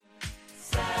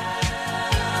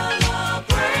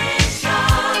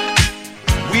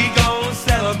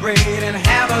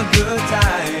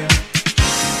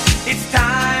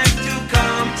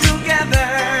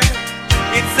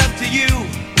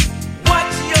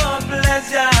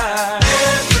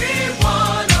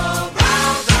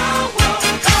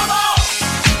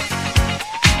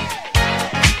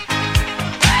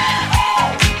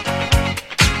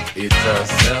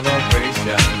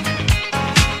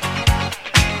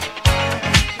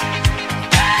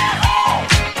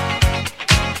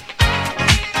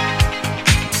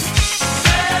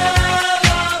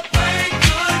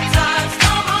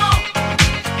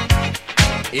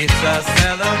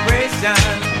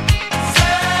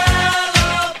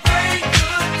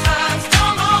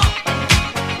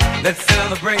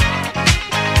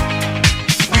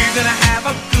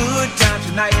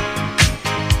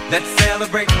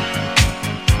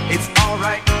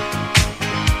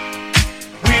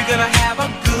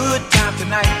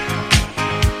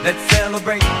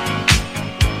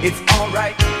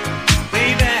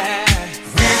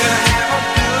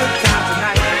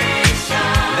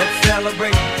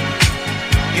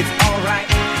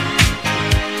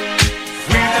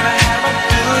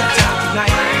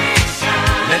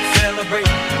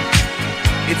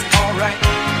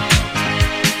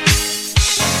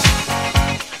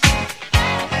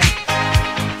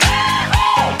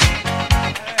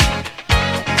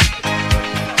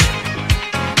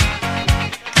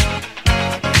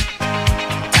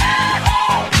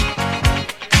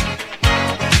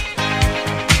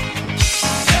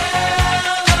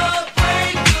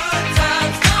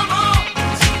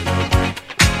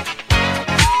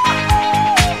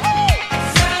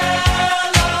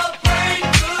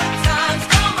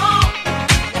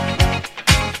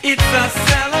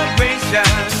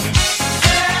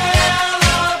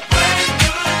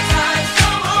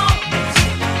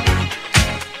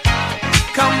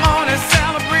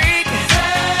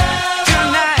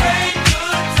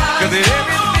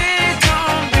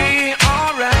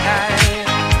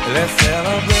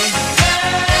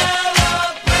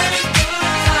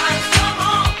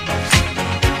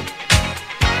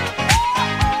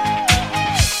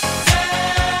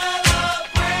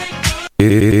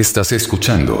Estás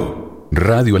escuchando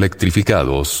Radio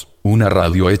Electrificados, una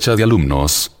radio hecha de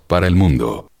alumnos, para el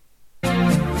mundo.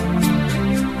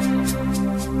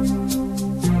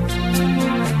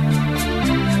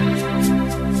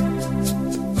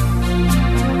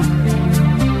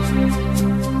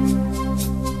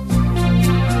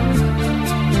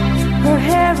 Her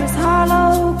hair is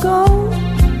hollow gold,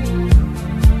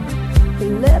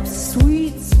 her lips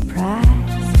sweet surprise.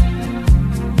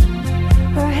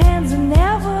 Her hands are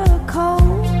never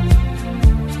cold.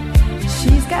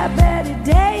 She's got Betty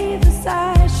Davis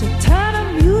eyes. She'll turn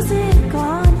her music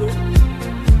on you.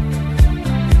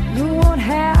 You won't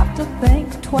have to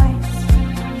think twice.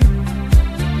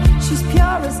 She's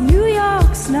pure as New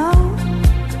York snow.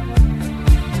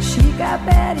 She got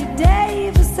Betty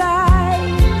Davis eyes.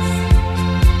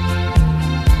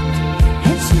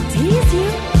 And she'll tease you,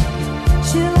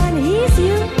 she'll unease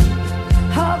you.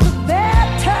 All the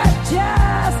better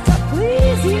just to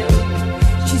please you.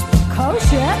 She's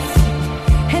precocious,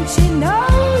 and she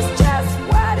knows just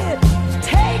what it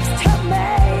takes to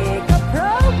make a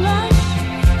pro blush.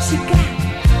 She got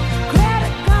Greta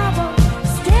Garbo,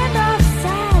 standoff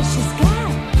size. She's got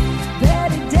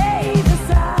Betty Davis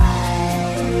eyes.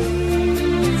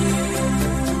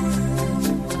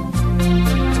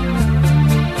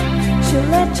 She'll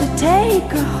let you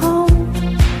take her home.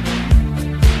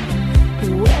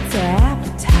 What's her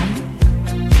appetite?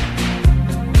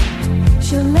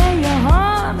 She'll lay you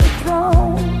on the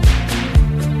throne.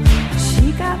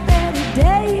 She got Betty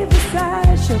Davis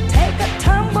eyes. She'll take a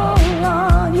tumble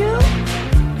on you,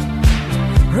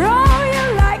 roll you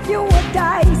like you were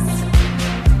dice,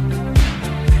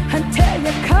 until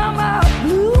you come out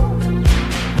blue.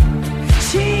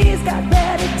 She's got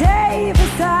Betty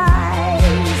Davis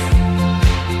eyes.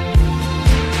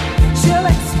 She'll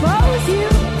expose you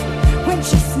when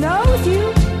she snows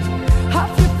you,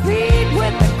 off your feet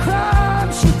with the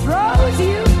crumbs she throws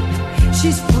you.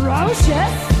 She's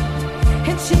ferocious,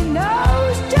 and she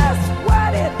knows just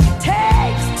what it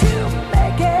takes to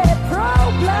make a pro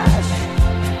blush.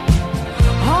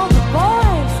 All the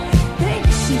boys think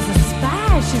she's a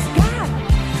spy. She's got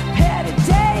Betty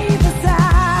Davis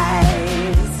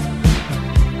eyes.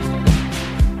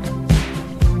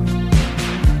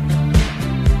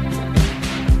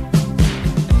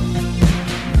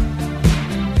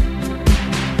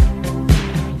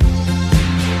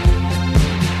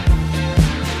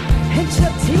 And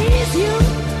she'll tease you,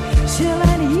 she'll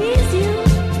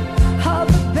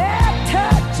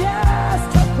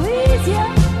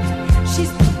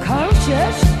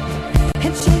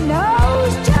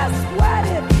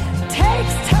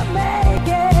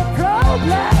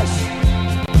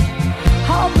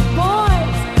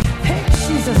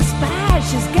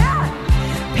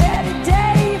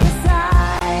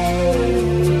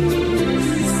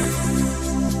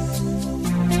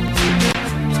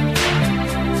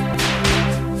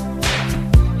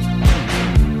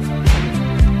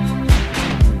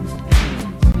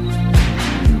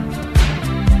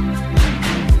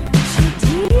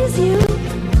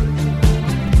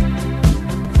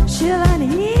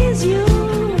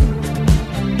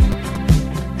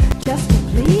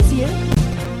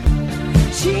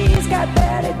got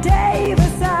Betty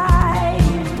Davis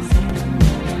eyes.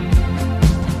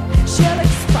 She'll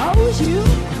expose you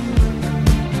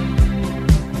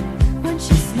when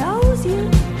she snows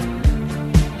you.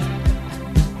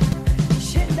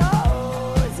 She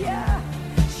knows ya.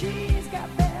 She's got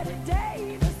Betty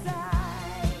Davis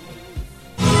eyes.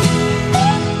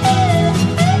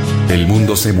 El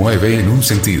mundo se mueve en un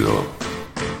sentido,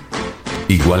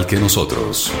 igual que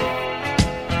nosotros.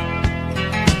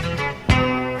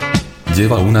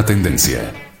 Lleva una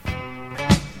tendencia.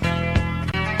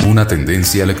 Una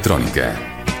tendencia electrónica.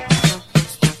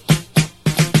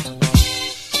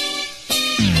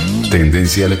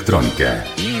 Tendencia electrónica.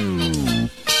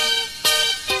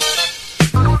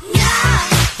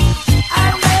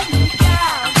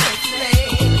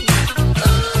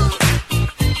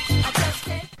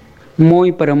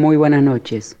 Muy pero muy buenas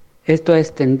noches. Esto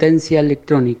es Tendencia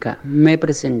Electrónica. Me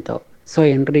presento.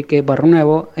 Soy Enrique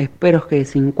Barnuevo. Espero que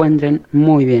se encuentren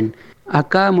muy bien.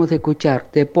 Acabamos de escuchar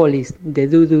The Police, de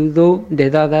Do Do Do, de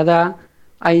Da Da Da,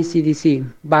 AC/DC,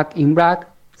 Back in Black,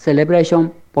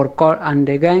 Celebration por Cole and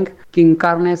the Gang, King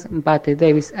Carnes, Betty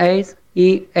Davis Ace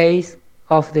y Ace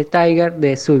of the Tiger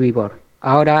de Survivor.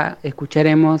 Ahora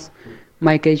escucharemos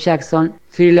Michael Jackson,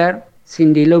 Thriller,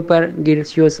 Cyndi Lauper,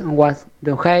 Girls Just Was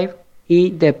the Have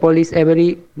y The Police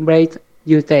Every Breath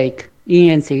You Take.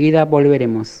 Y enseguida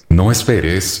volveremos. No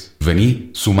esperes, vení,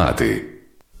 sumate.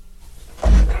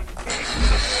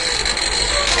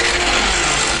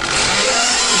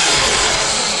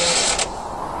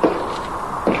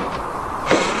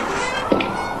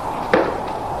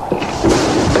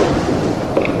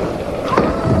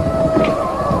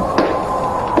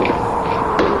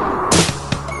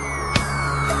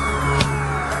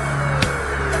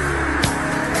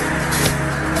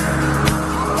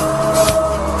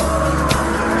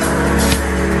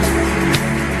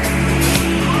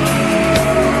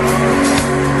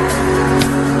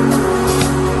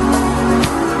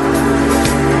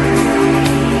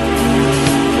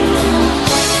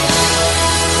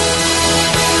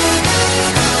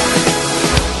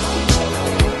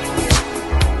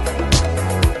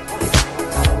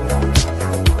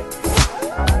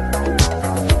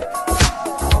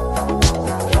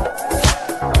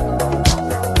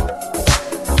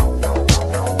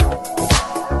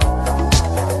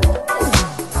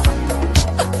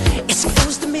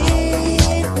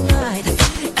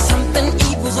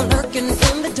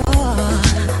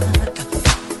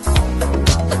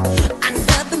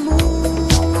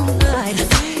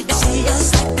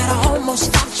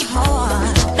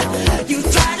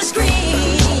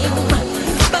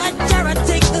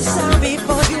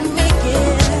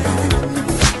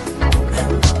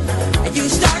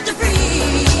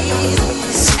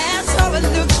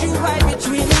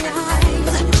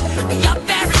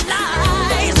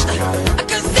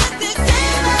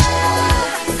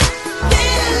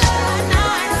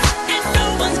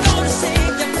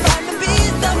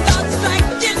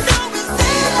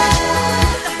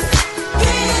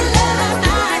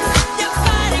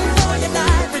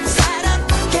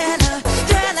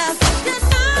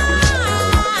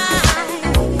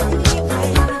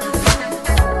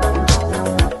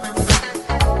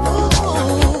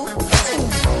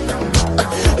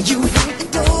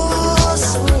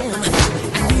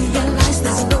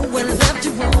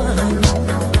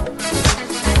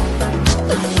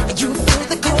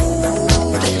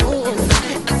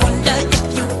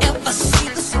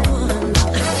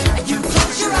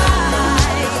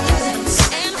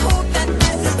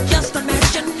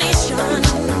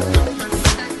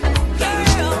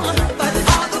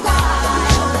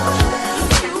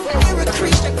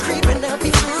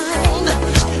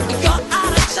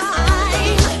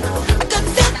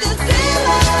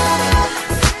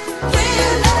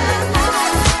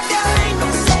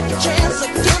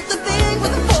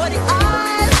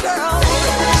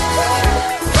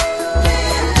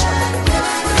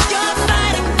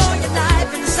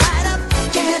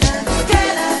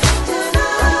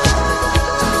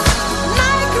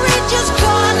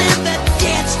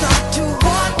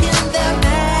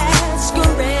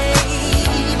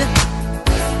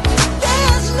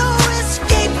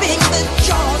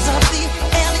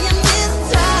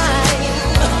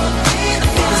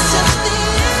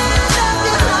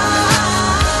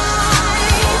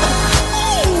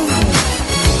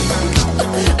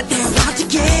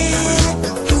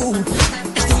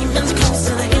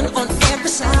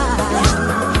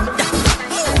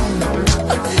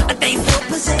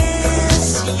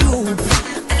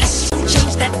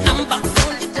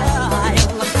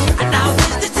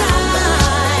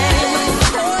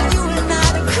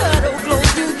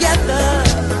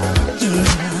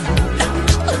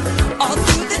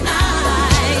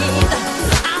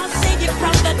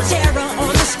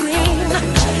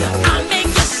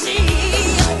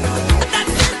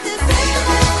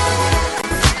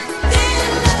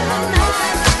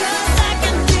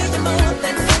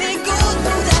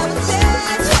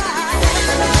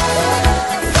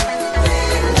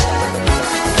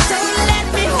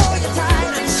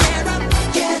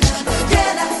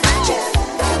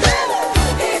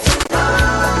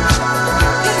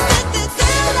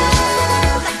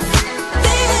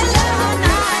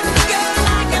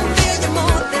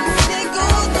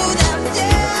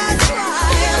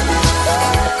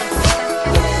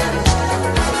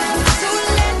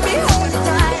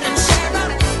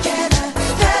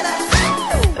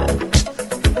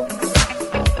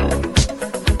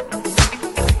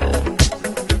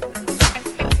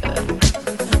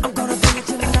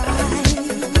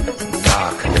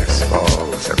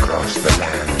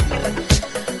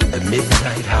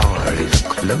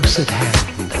 close at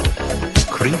hand,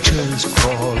 creatures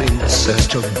crawl in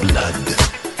search of blood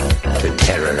to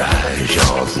terrorize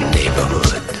your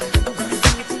neighborhood.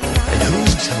 And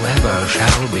whosoever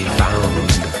shall be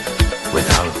found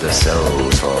without the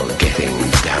soul for getting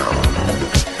down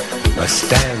must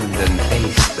stand and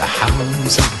face the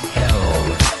hounds of hell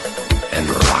and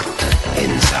rot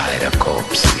inside a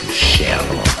corpse's shell.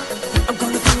 I'm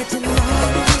gonna do it tonight.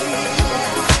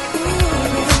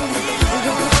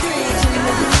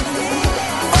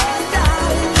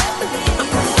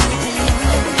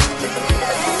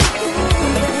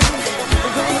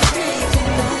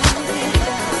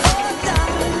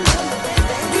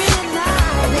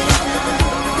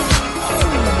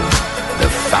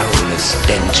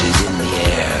 Stench is in the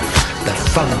air, the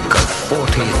funk of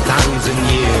 40,000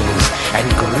 years, and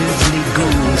grisly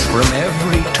ghouls from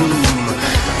every tomb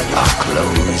are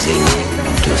closing in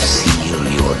to seal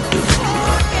your doom.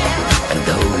 And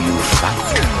though you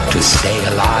fight to stay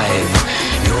alive,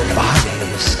 your body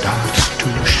starts to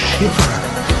shiver,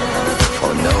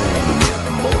 for no mere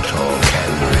mortal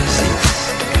can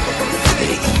resist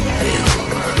the evil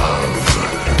of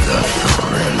the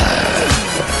thriller.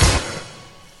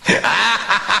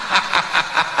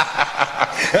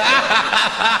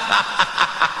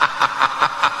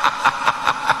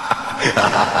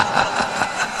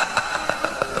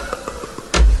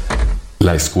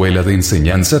 La Escuela de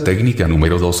Enseñanza Técnica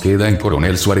número 2 queda en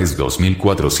Coronel Suárez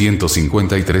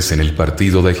 2453 en el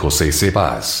partido de José C.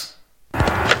 Paz.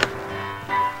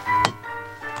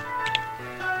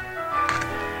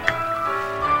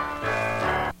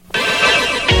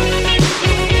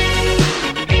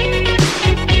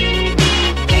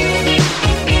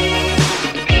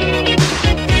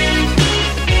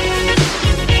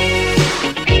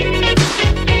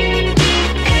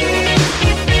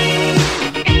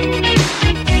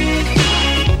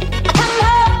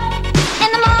 In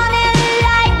the morning,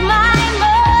 like my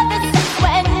mother said,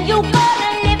 when you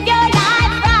gonna live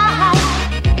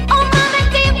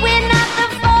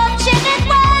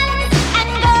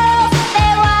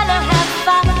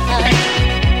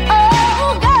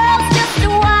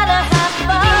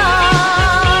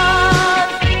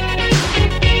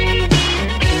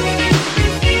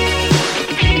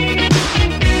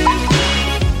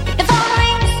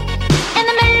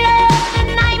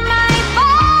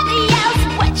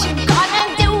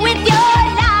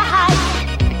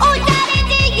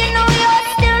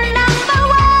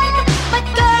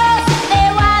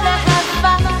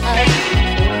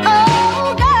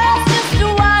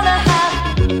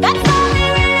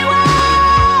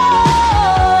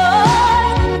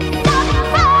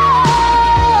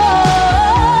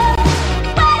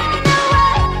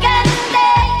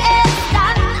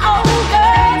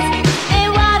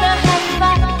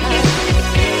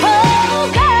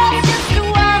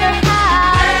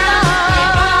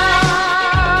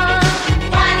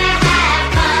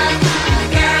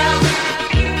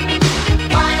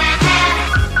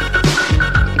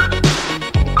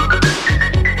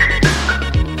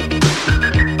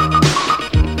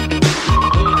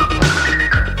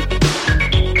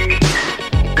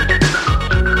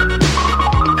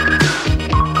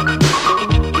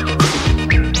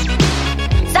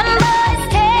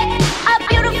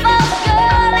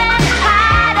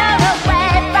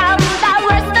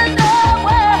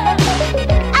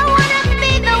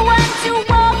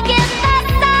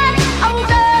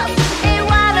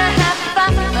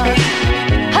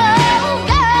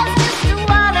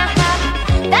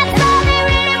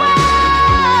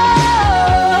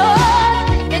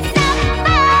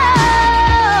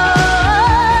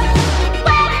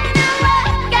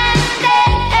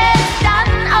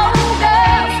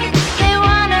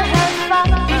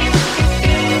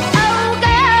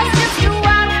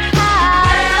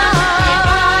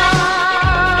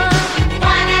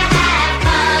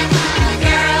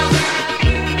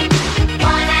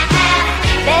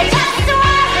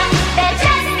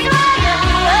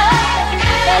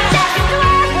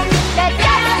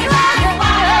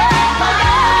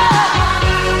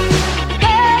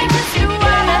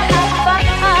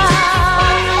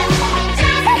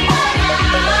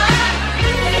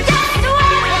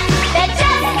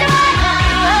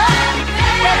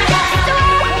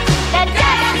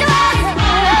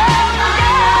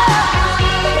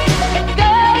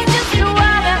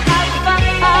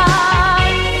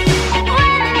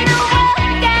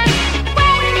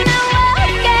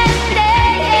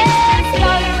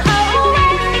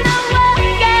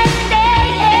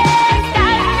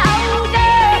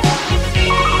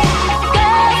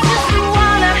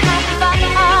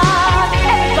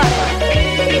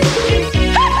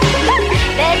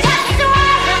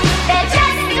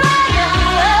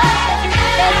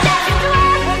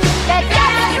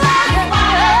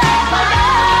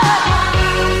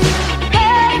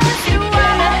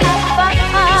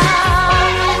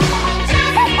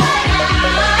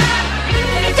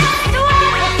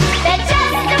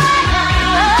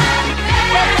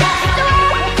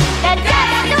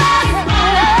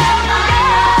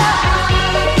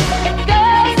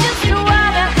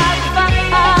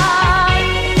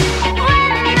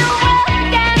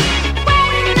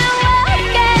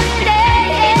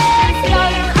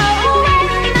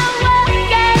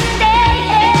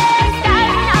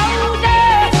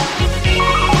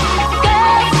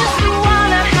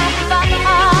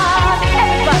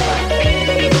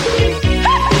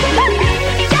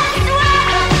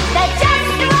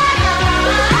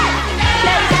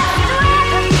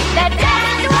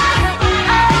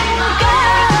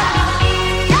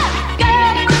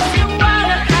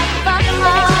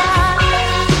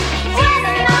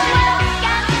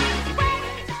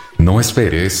No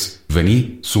esperes,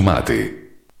 vení, sumate.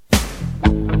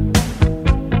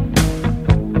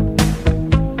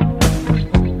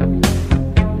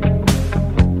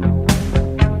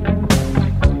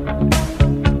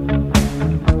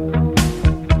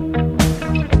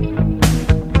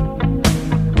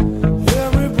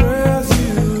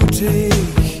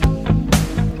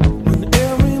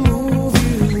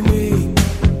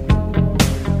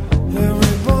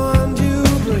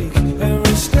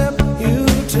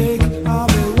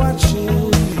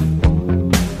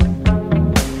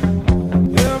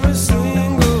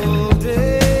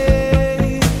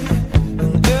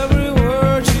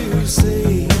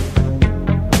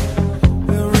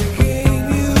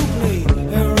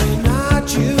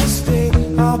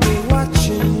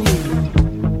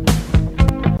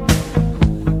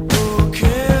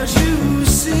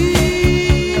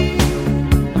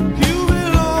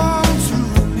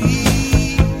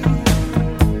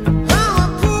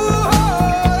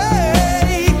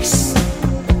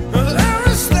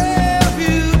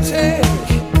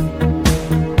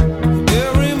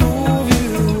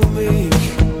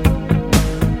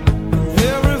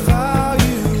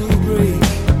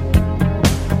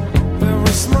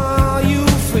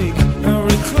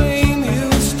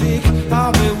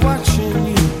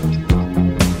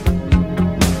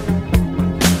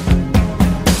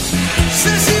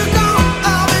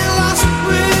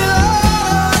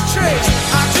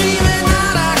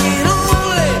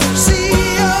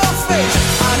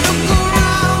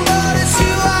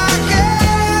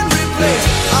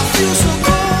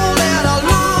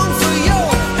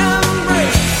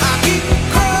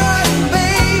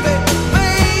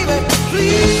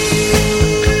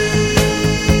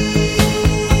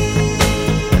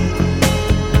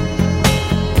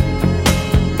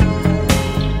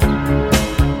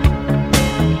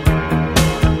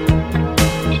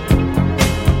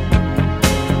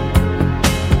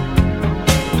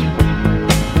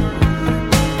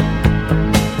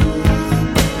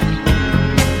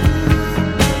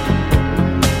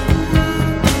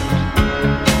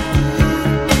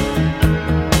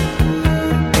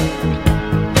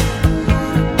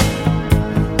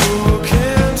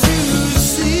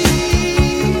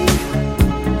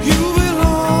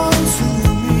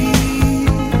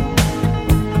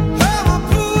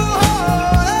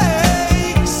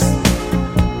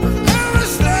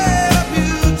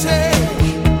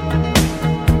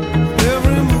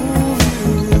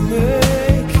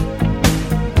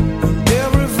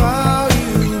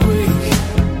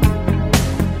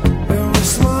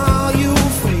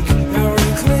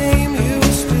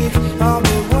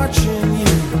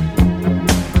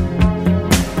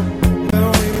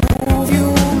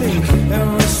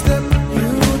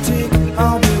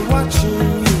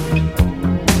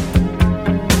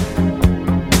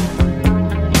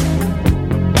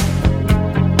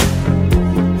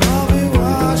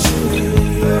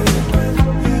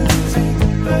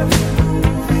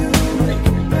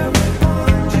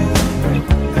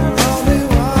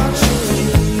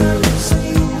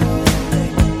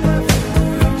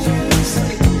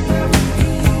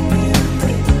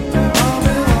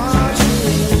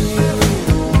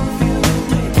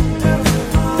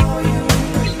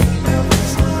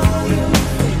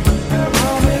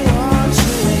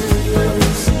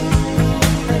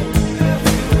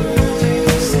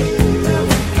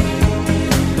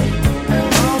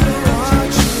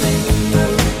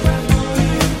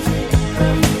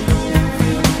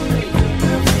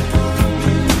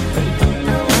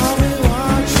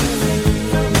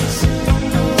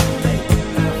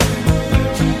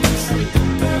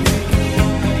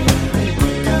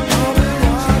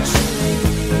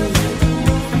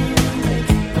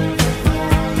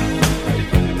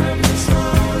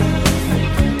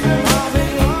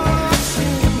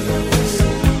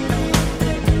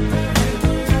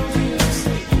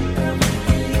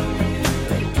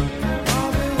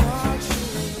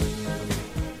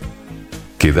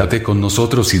 Quédate con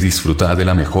nosotros y disfruta de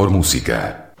la mejor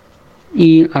música.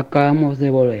 Y acabamos de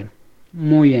volver.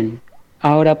 Muy bien.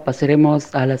 Ahora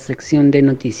pasaremos a la sección de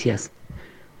noticias.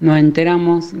 Nos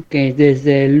enteramos que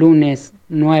desde el lunes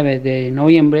 9 de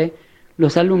noviembre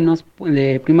los alumnos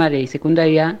de primaria y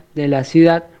secundaria de la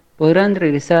ciudad podrán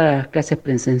regresar a las clases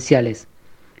presenciales.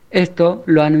 Esto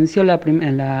lo anunció la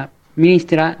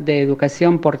ministra de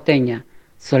Educación porteña,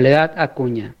 Soledad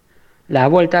Acuña. La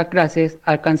vuelta a clases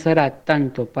alcanzará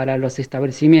tanto para los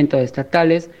establecimientos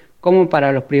estatales como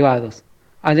para los privados.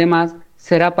 Además,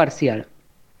 será parcial,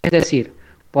 es decir,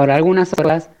 por algunas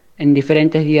horas en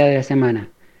diferentes días de la semana,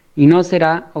 y no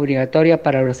será obligatoria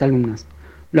para los alumnos.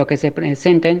 Los que se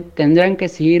presenten tendrán que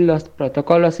seguir los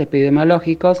protocolos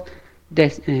epidemiológicos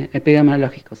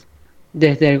epidemiológicos.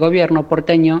 Desde el gobierno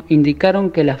porteño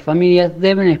indicaron que las familias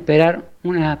deben esperar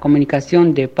una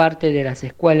comunicación de parte de las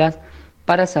escuelas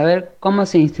para saber cómo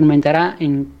se instrumentará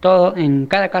en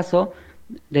cada caso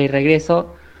de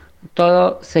regreso.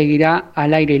 Todo seguirá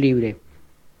al aire libre.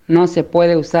 No se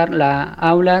puede usar las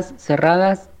aulas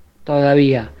cerradas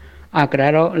todavía,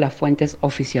 aclaró las fuentes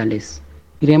oficiales.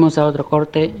 Iremos a otro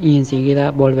corte y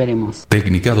enseguida volveremos.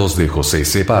 Técnica 2 de José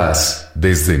C. Paz,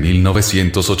 desde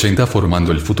 1980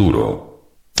 formando el futuro.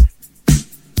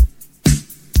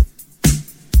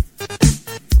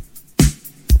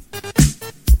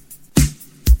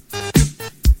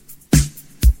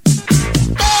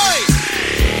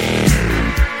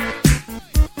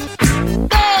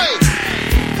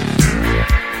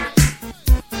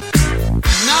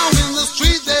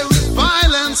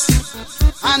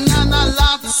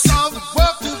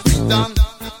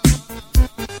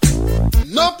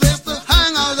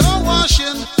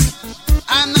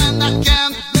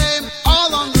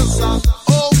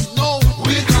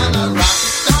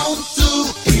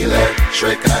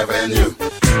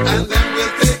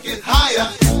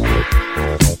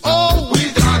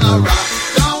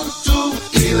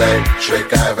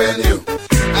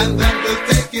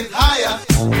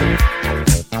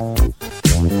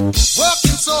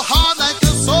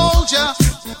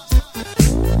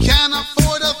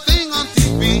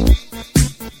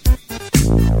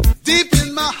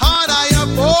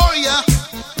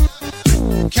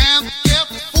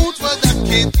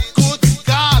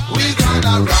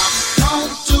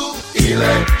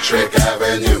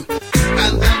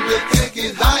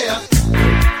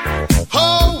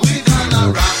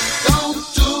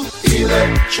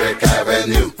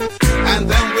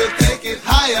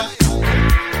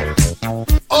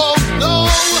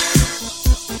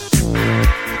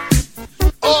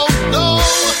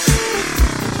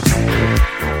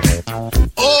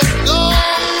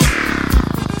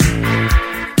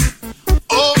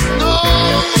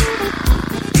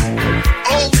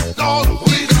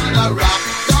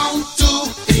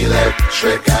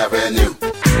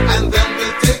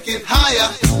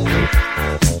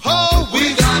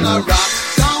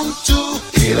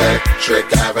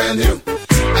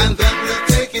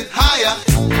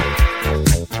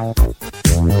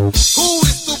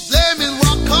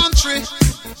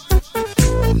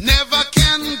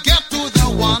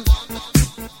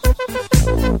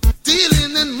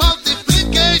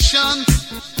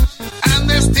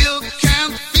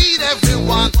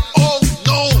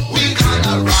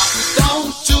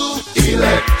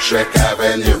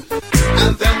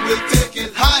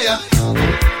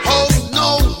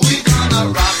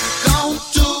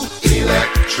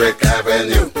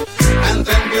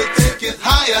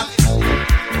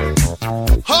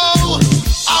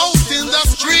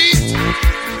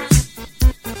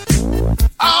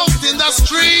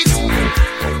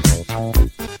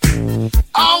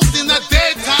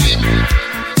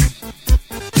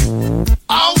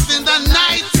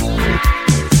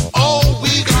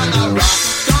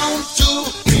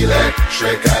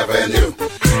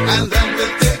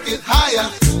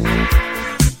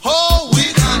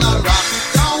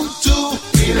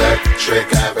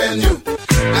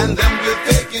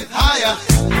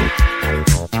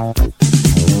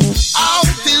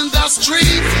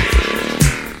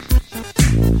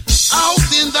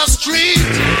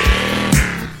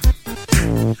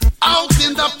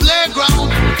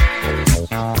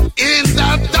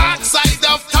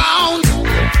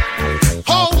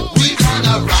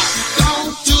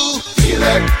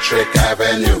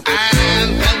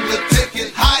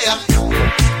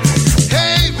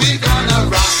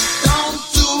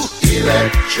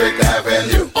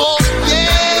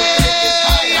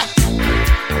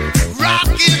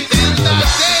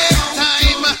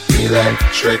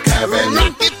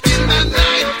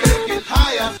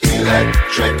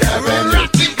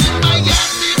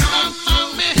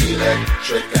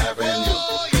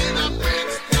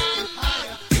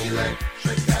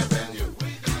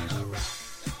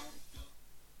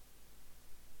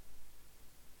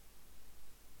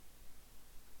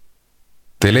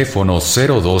 Teléfono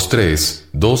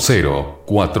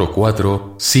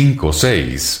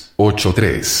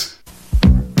 023-2044-5683.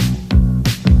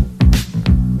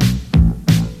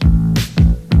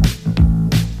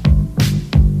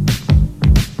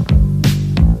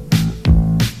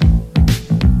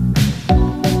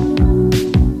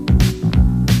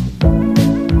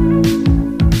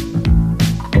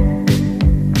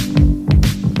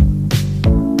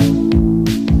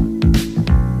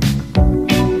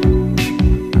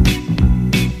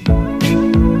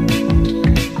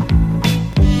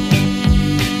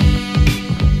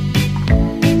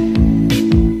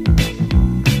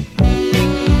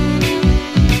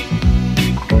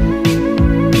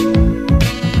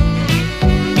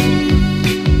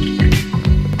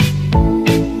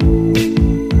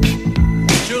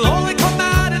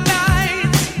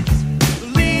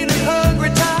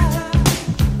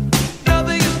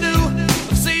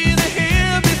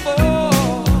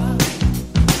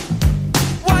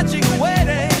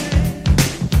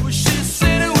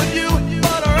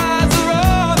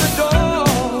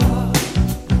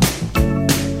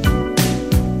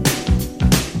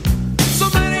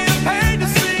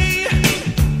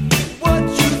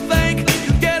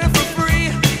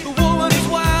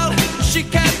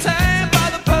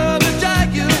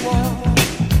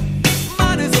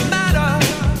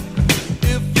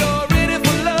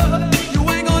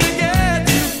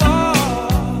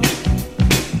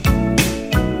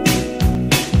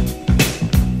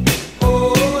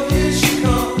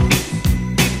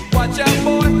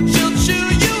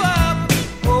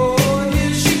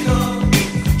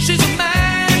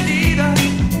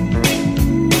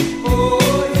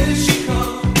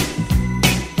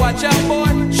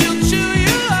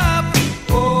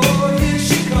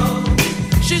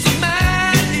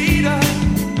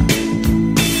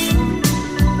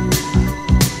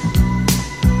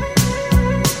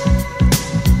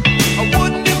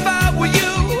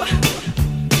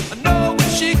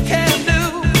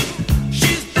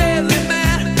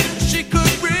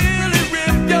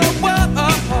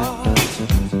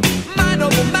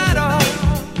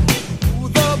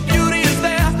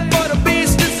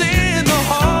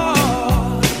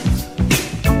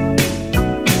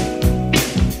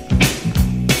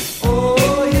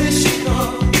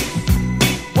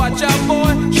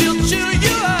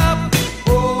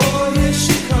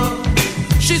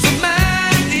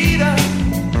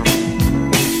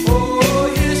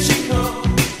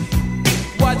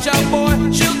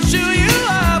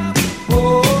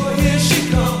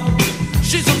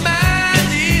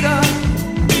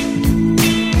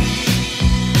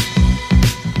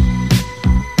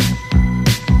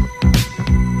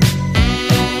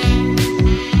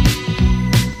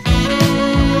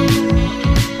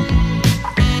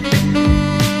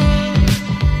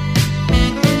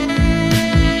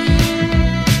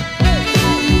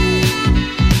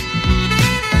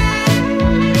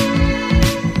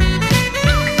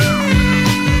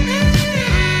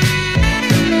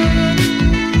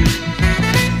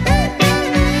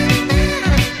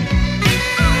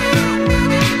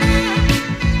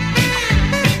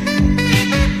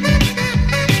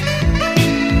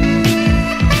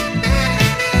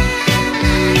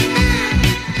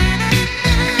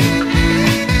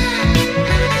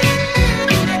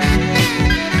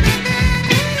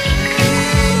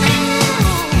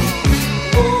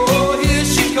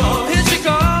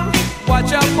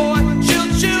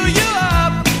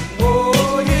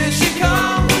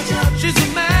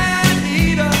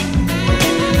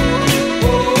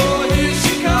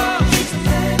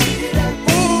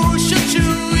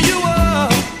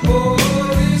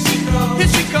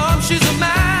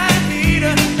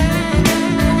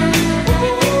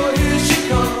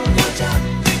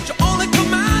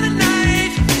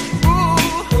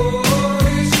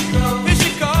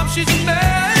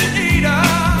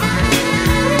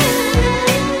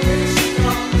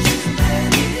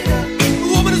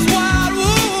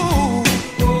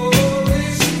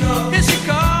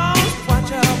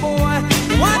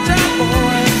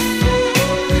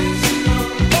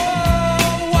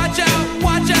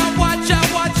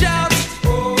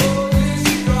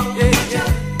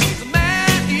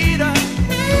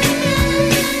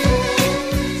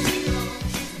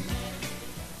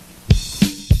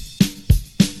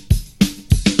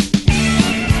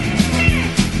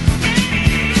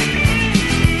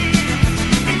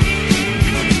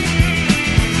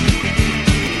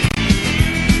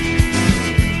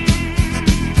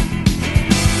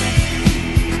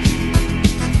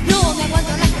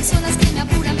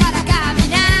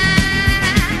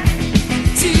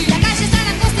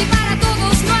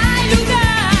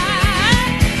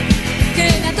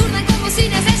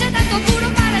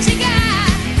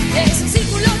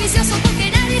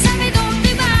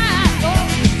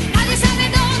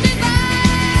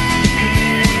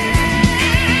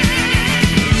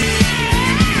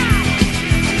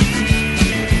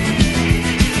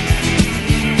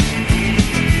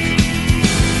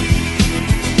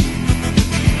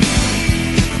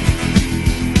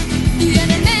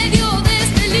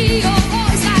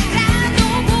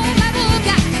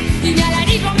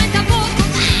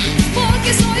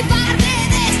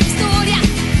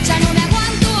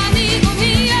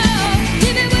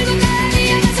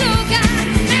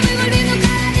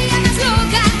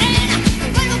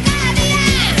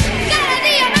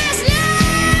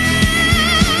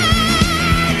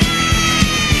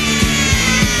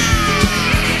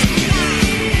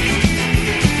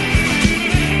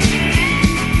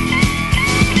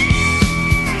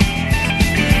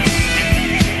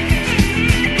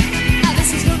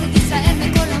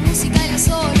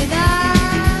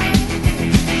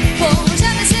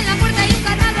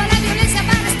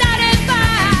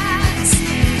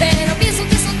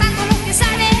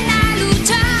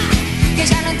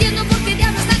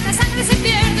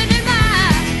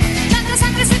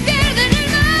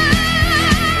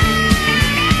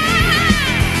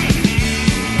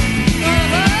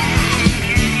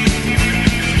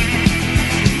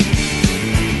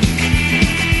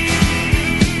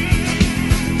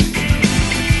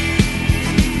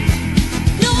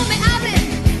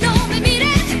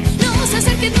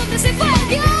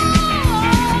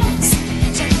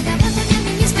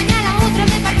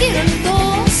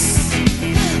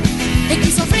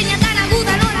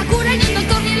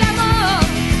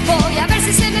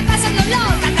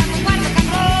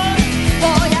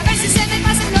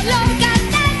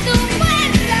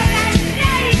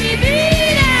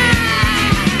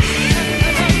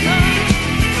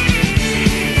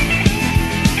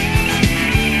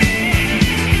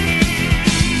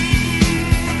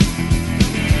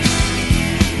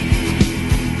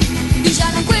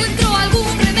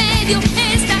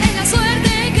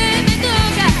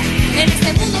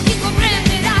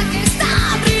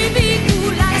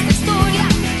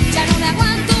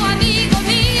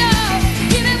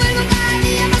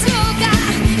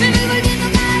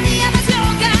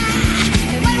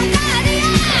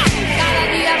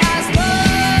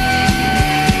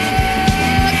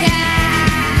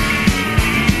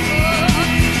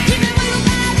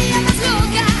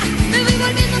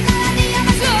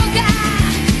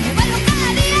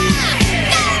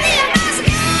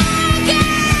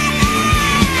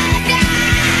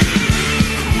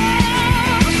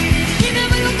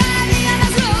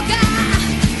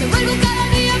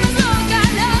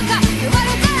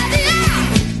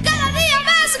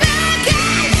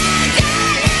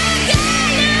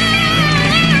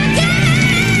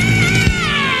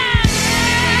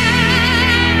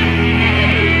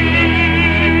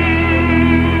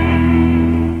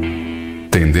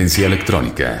 Tendencia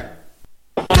electrónica.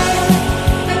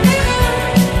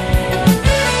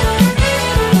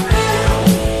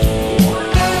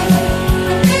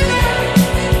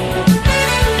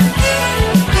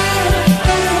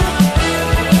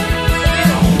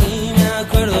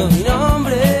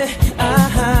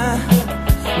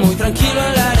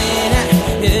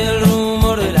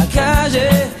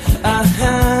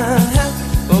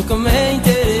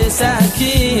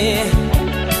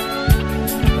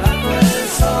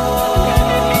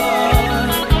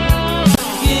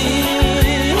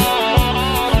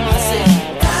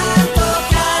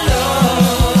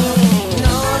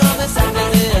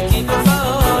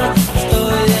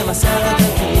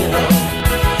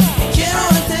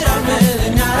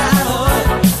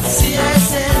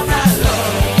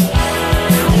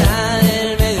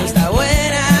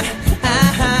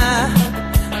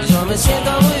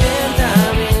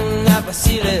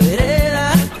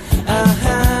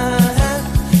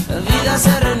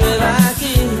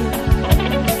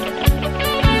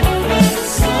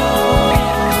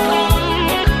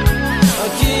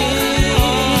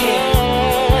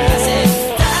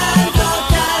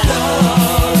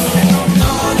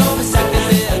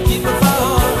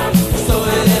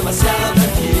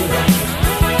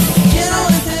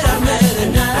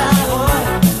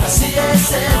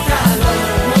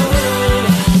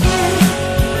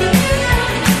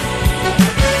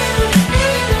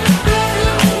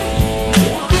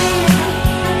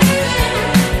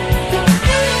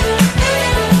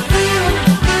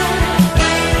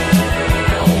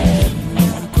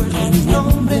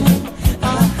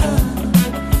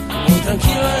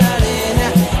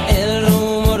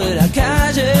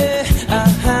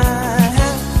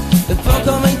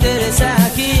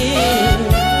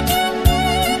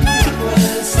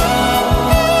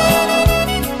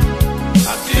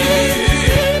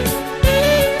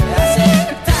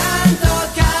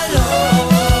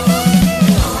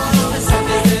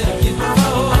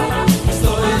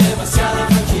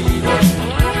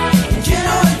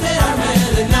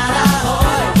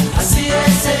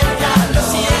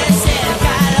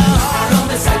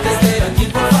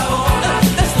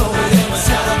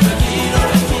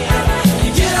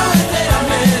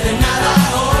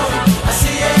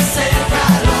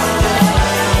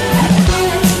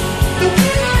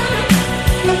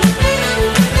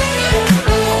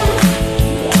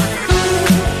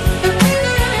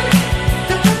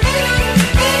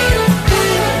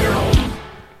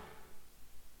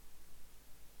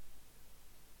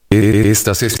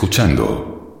 Estás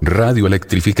escuchando Radio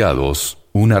Electrificados,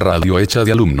 una radio hecha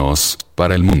de alumnos,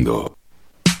 para el mundo.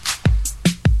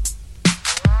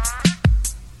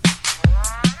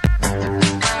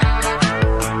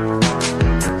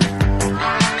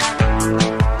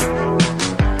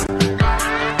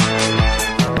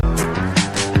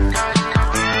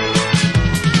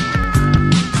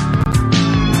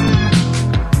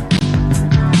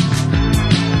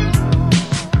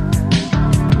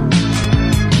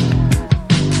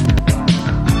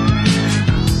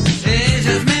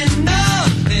 Ella es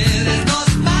menor, eres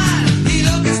normal.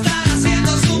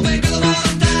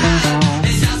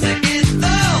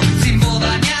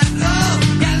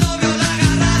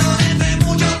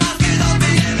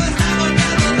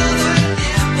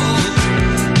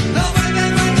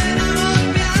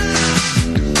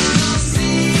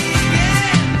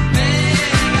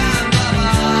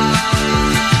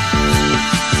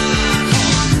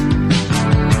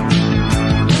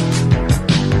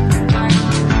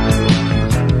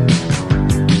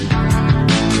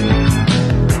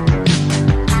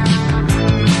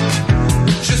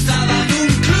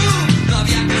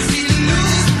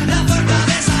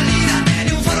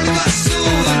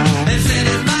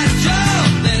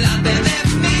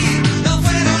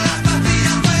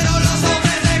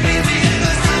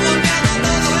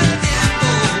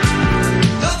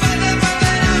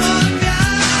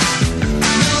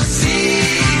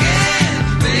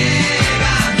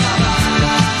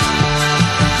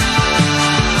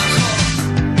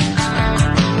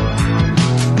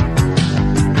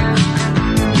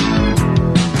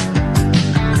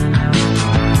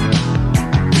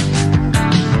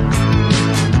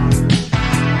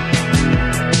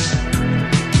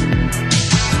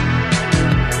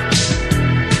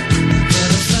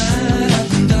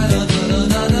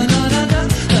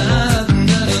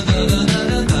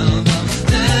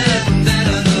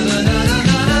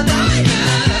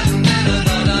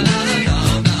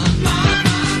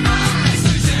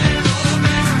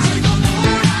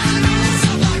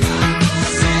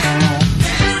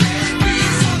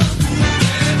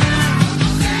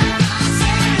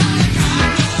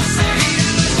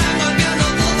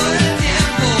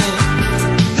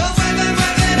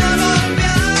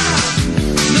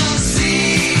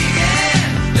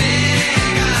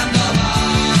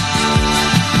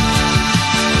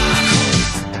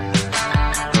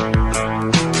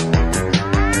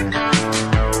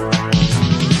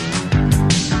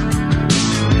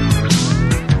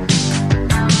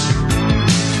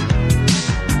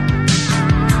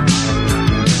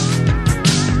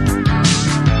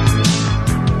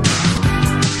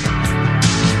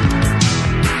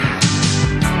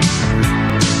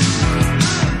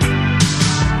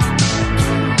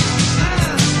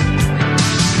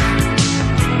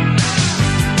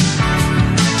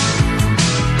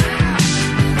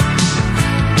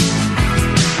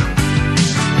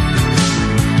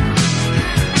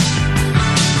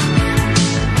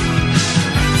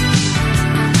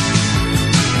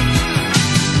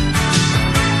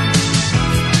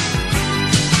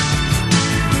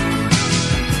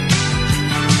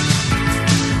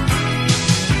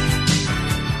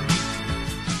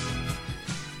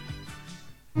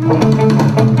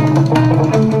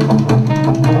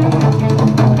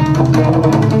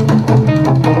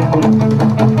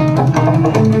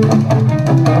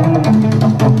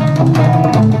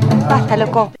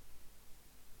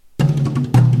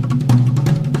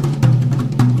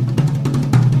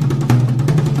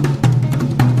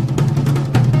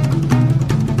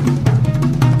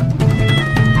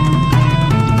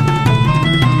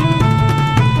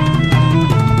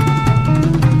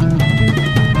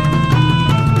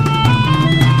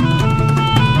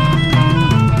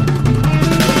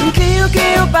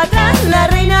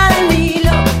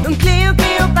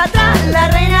 la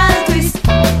reina del twist.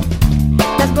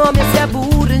 Las momias se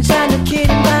aburren, ya no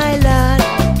quieren bailar.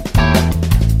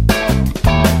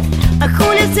 A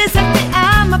Julio César te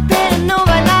ama, pero no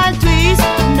baila el twist,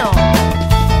 no.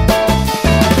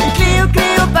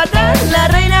 Cleopatra, la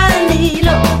reina del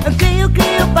Nilo.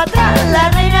 Cleopatra, la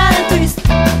reina del twist.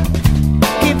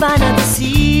 ¿Qué van a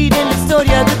decir en la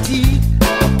historia de ti?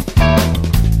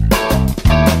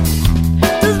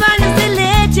 Tus baños de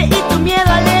leche y tu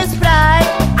miedo al spray.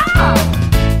 ¡Ah!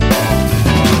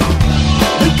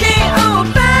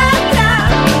 Cleopatra,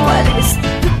 ¿cuál es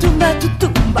tu tumba, tu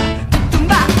tumba, tu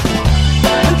tumba?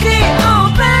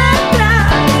 Cleopatra,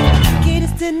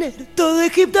 quieres tener todo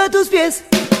Egipto a tus pies.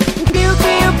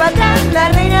 Cleopatra, la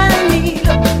reina del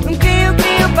Nilo.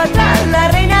 Cleopatra, la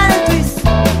reina del twist.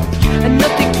 No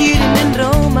te quieren en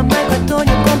Roma, Marco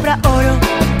Antonio compra oro.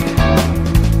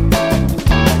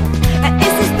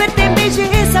 Es experta en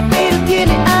belleza, pero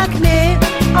tiene acné.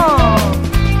 Oh.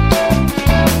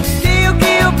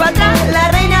 Cleopatra, la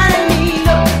reina del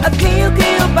Nilo.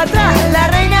 Cleopatra, la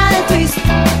reina del twist.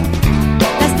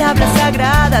 Las tablas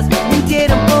sagradas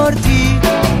mintieron por ti.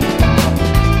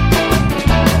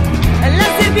 La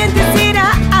serpiente será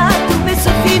a tu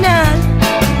beso final.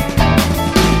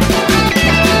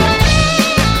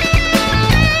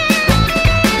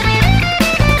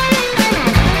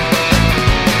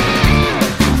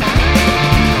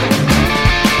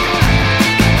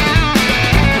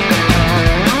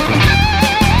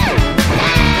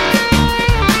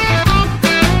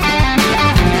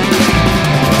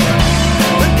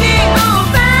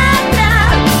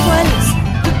 ¿Cuál es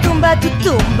tu tumba, tu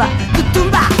tumba, tu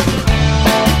tumba?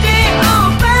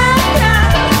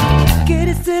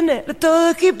 ¿Quieres tener todo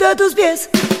Egipto a tus pies?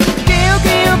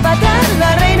 Cleopatra,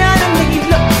 la reina del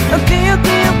Nilo.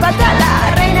 Cleopatra,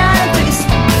 la reina del twist.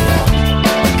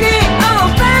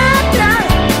 Cleopatra,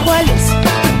 ¿cuál es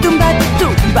tu tumba, tu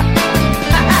tumba?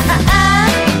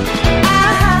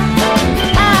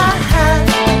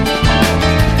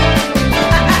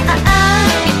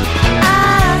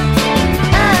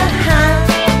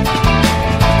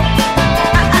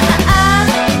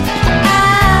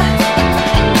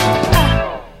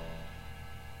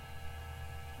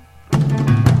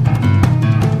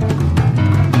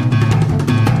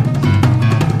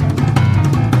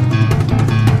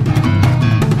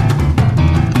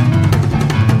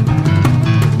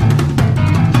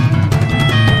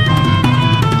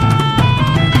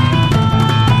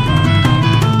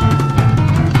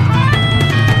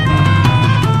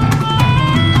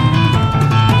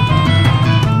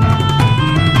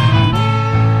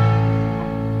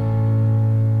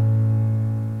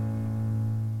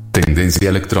 Tendencia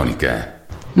electrónica.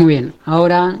 Muy bien,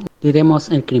 ahora diremos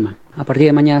el clima. A partir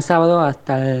de mañana sábado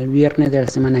hasta el viernes de la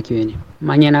semana que viene.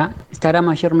 Mañana estará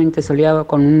mayormente soleado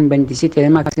con un 27 de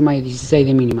máxima y 16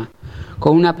 de mínima,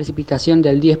 con una precipitación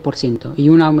del 10% y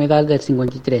una humedad del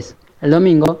 53%. El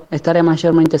domingo estará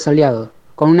mayormente soleado,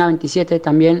 con una 27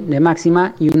 también de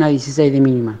máxima y una 16 de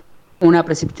mínima, una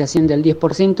precipitación del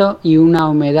 10% y una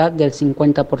humedad del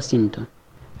 50%.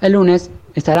 El lunes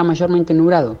estará mayormente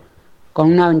nublado, con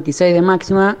una 26 de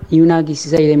máxima y una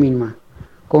 16 de mínima,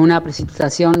 con una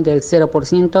precipitación del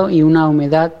 0% y una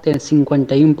humedad del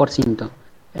 51%.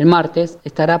 El martes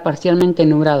estará parcialmente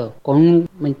nublado, con un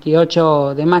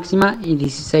 28 de máxima y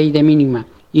 16 de mínima,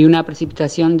 y una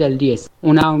precipitación del 10%,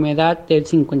 una humedad del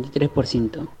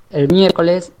 53%. El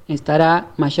miércoles estará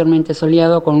mayormente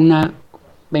soleado, con una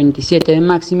 27 de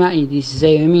máxima y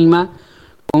 16 de mínima,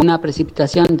 con una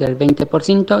precipitación del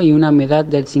 20% y una humedad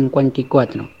del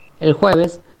 54%. El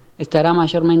jueves estará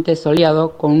mayormente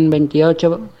soleado, con un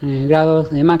 28 grados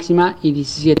de máxima y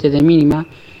 17 de mínima,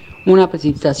 una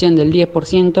precipitación del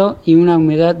 10% y una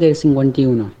humedad del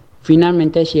 51%.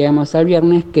 Finalmente llegamos al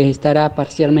viernes, que estará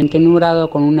parcialmente nublado,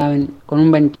 con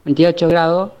un 28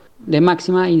 grados de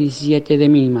máxima y 17 de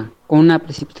mínima, con una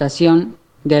precipitación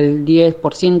del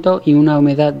 10% y una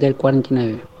humedad del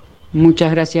 49%. Muchas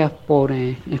gracias por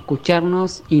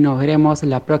escucharnos y nos veremos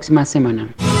la próxima semana.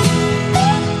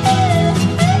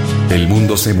 El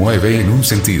mundo se mueve en un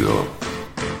sentido,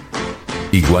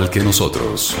 igual que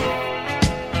nosotros.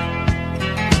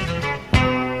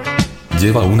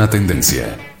 Lleva una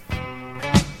tendencia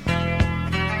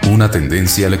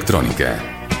electrónica.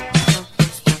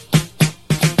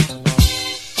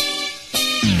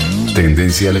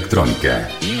 Tendencia electrónica.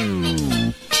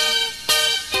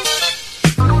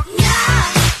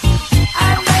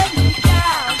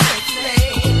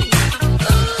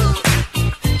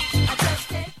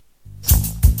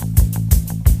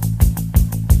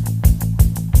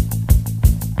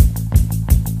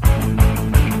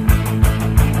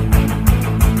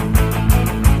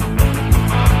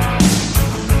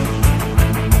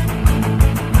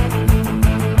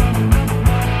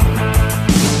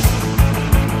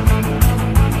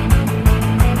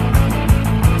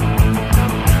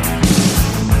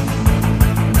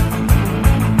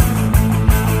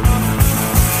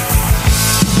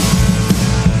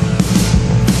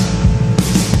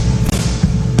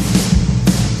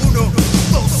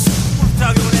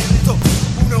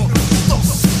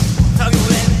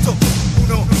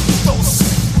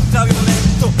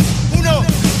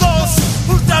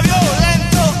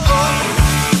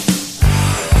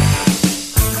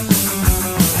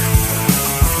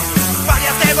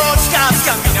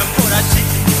 caminan por allí.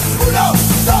 1,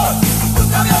 2,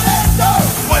 ultraviolento.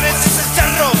 Mueven sus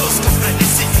encharros con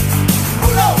frenesí.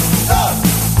 1, 2,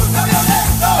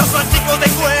 ultraviolento. Los fanáticos de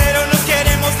cuero nos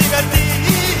queremos divertir.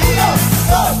 1,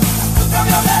 2,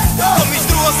 ultraviolento. Con mis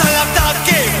dúos al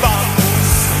ataque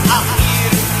vamos a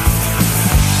ir.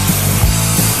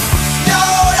 ¿Y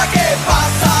ahora qué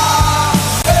pasa?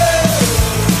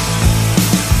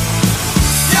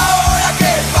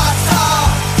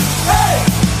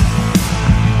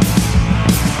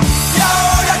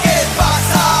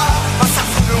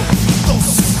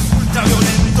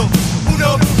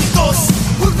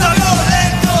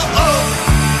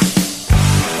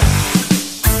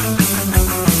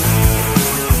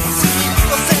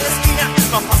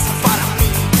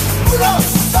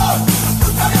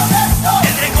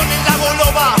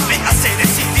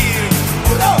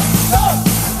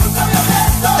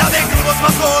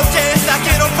 Más coches la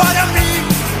quiero para mí.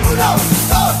 1, 2,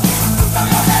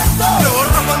 ultraviolento. Lo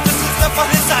rojo ante sus tapas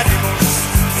les haremos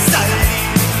salir.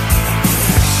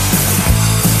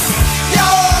 ¿Y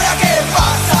ahora qué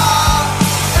pasa?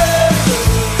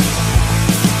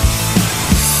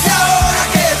 ¿Y ahora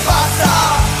qué pasa?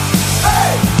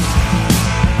 ¡Hey!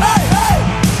 ¡Hey, hey!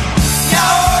 ¿Y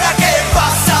ahora qué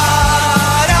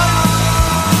pasará?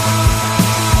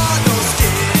 Nos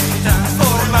quieren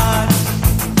transformar.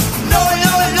 No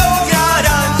lo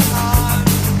lograrán.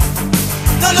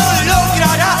 No lo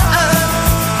lograrán.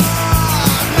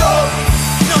 No,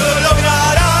 no lo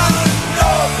lograrán. No,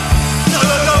 no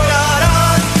lo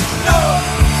lograrán. No,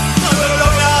 no lo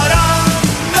lograrán.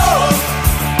 No,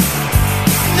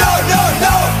 no, no,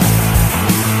 no.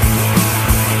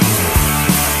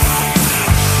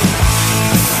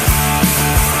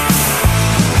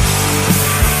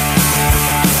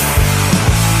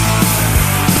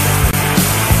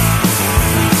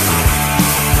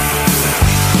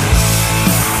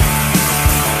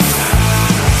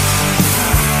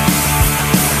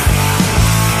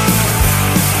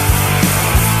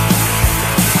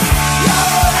 ¿Y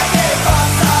ahora qué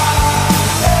pasa?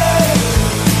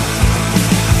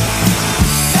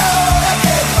 ¿Y ahora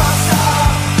qué pasa?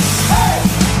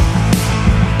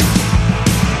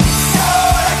 ¿Y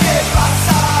ahora qué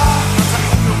pasa?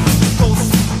 1, 2,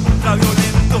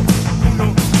 ultraviolento. 1,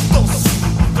 2,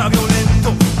 ultraviolento.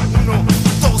 1,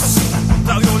 2,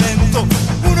 ultraviolento.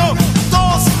 1,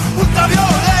 2,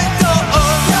 ultraviolento.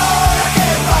 ¿Y ahora qué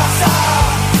pasa?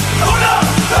 1,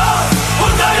 2,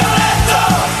 ultraviolento.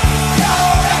 ¿Y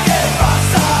ahora qué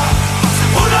pasa?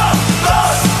 1,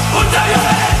 2,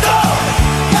 ultraviolento.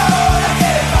 ¿Y ahora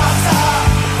qué pasa?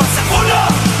 1,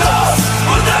 2,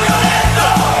 ultraviolento.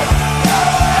 ¿Y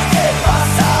ahora qué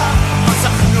pasa?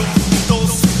 1,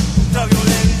 2,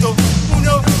 ultraviolento.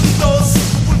 1, 2,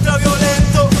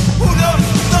 ultraviolento. 1,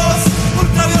 2,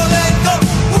 ultraviolento.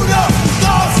 1,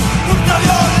 2,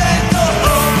 ultraviolento.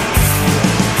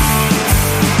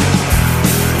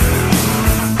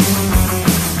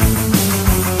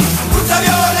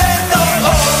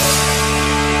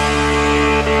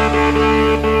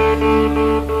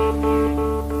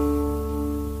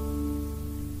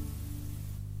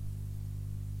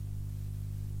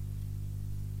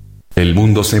 El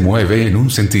mundo se mueve en un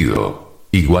sentido,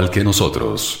 igual que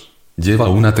nosotros. Lleva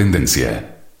una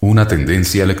tendencia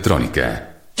electrónica.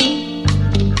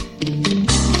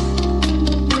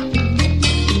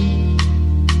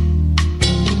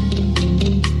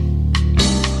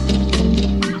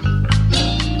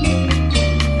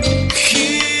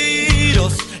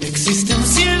 Giros, existe un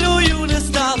cielo y un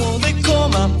estado de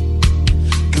coma.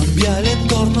 Cambia el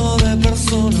entorno de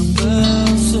persona en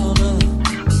persona.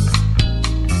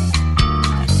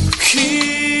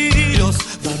 Giros,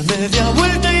 dar media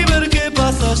vuelta y ver qué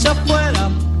pasa allá afuera.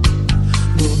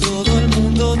 No todo el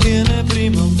mundo tiene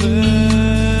primaveras.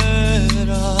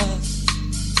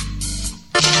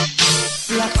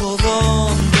 Flaco,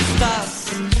 ¿dónde estás?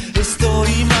 Estoy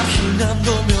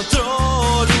imaginándome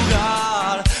otro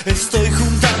lugar. Estoy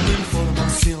juntando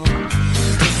información.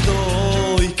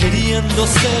 Estoy queriendo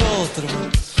ser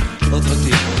otro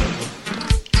tipo.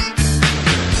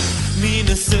 Mi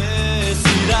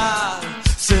necesidad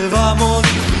se va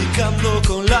modificando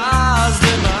con las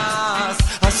demás.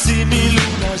 Así mi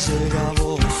luna llega a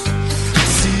vos.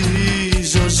 Así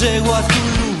yo llego a tu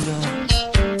luna.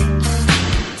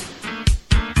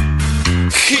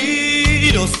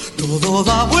 Giros, todo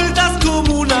da vueltas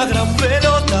como una gran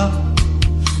pelota.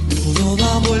 Todo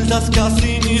da vueltas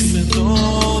casi ni se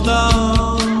nota.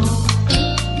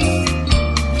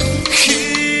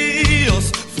 Giros,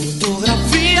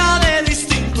 fotografía de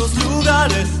distintos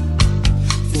lugares.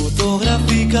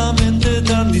 Fotográficamente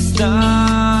tan distantes.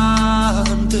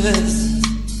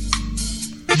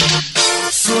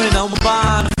 Suena un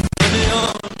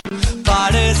bandoneón,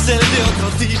 parece el de otro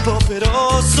tipo,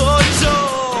 pero soy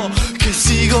yo que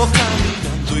sigo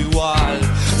caminando igual,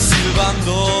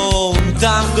 silbando un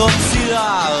tango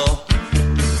oxidado.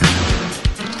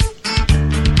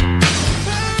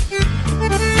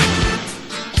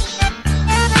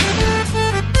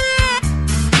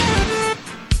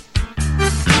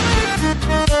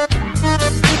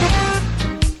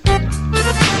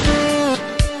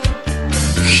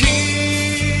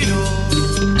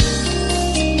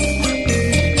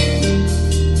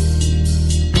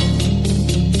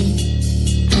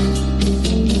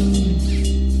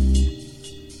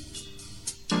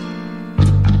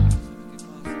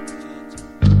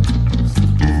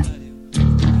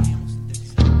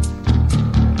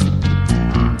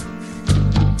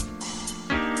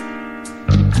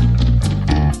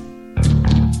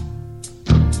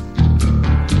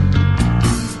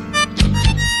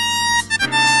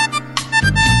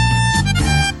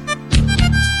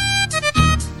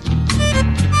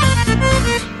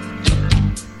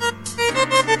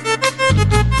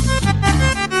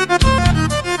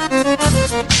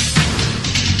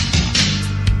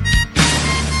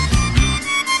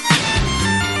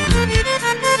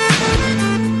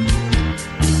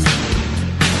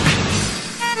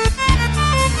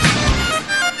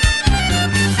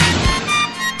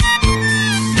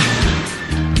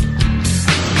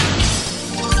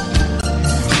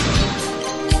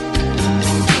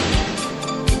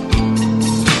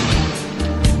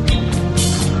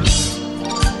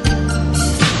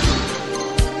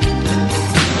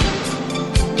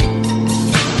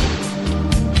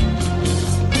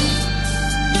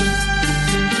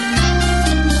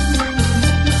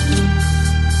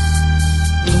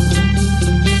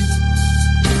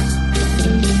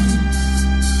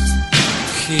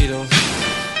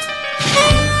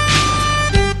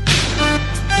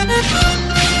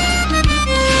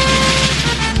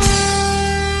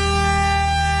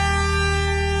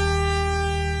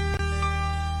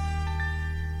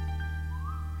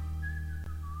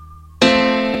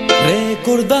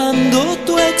 Recordando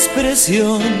tu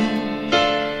expresión,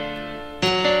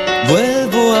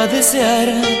 vuelvo a desear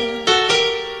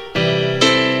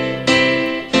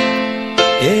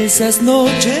esas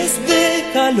noches de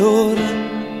calor,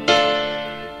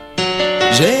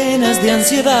 llenas de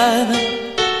ansiedad,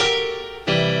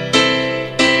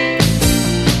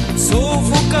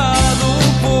 sofocado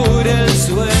por el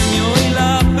sueño y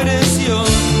la presión.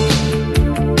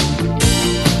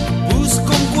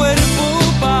 Busco un cuerpo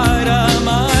para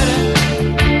amar,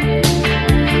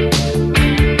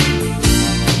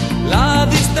 la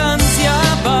distancia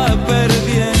va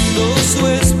perdiendo su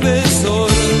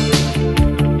espesor.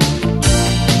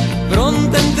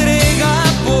 Pronta entrega,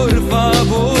 por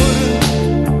favor.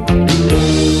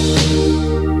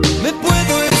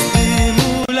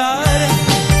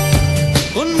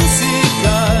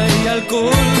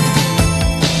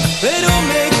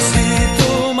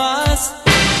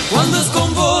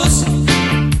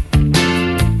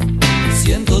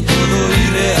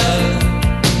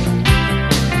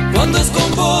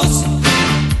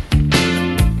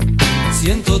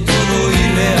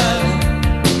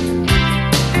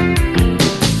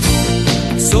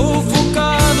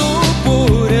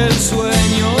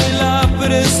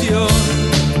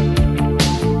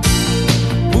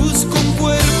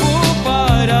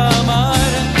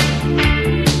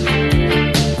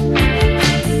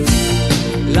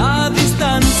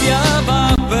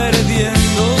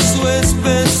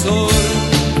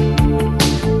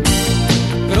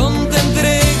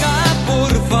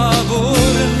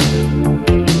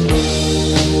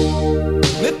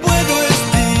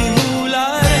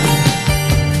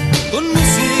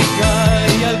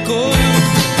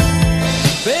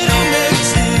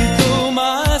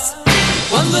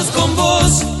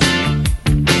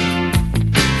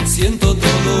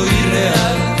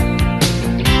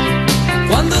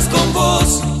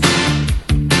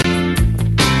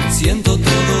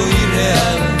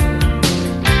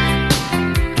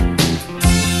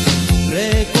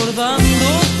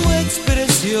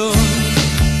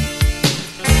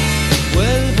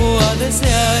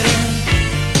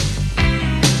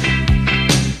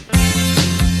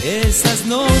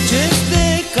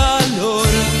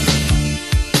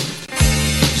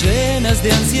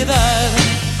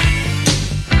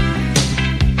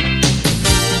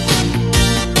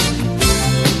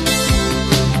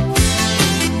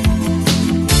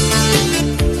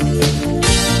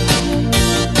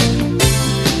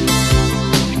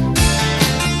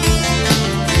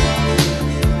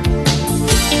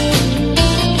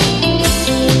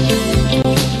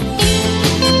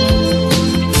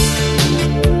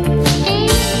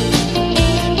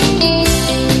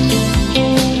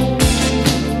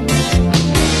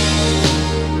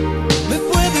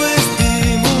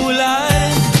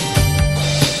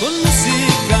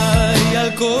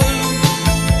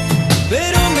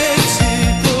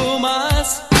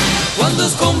 Cuando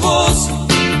es con vos,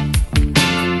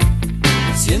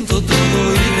 siento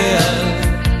todo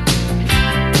irreal.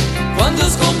 Cuando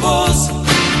es con vos,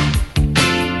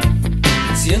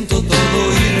 siento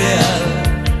todo irreal.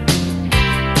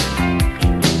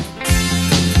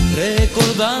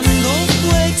 Recordando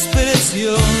tu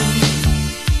expresión,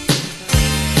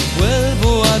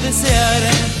 vuelvo a desear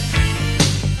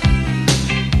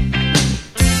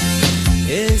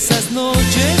esas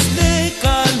noches de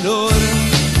calor,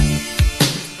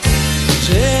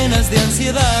 llenas de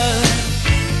ansiedad.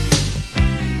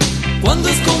 Cuando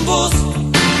es con vos,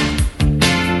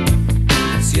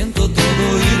 siento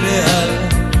todo irreal.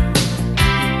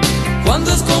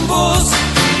 Cuando es con vos,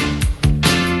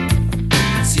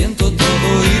 siento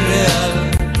todo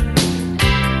irreal.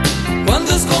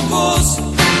 Cuando es con vos,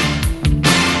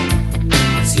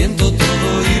 siento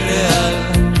todo irreal.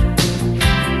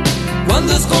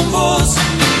 Cuando es con vos,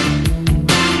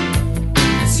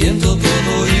 siento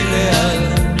todo irreal.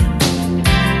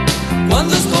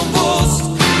 Cuando es con vos,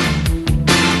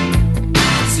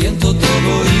 siento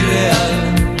todo irreal.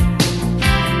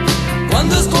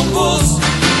 Cuando es con vos,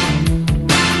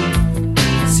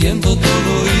 siento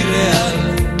todo irreal.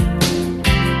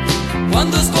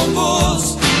 Cuando es con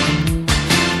vos,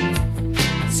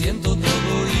 siento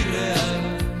todo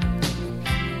irreal.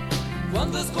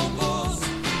 Cuando es con vos.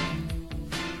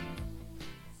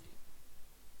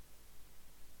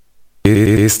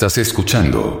 Estás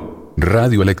escuchando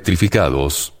Radio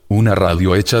Electrificados, una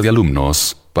radio hecha de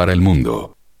alumnos, para el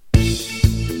mundo.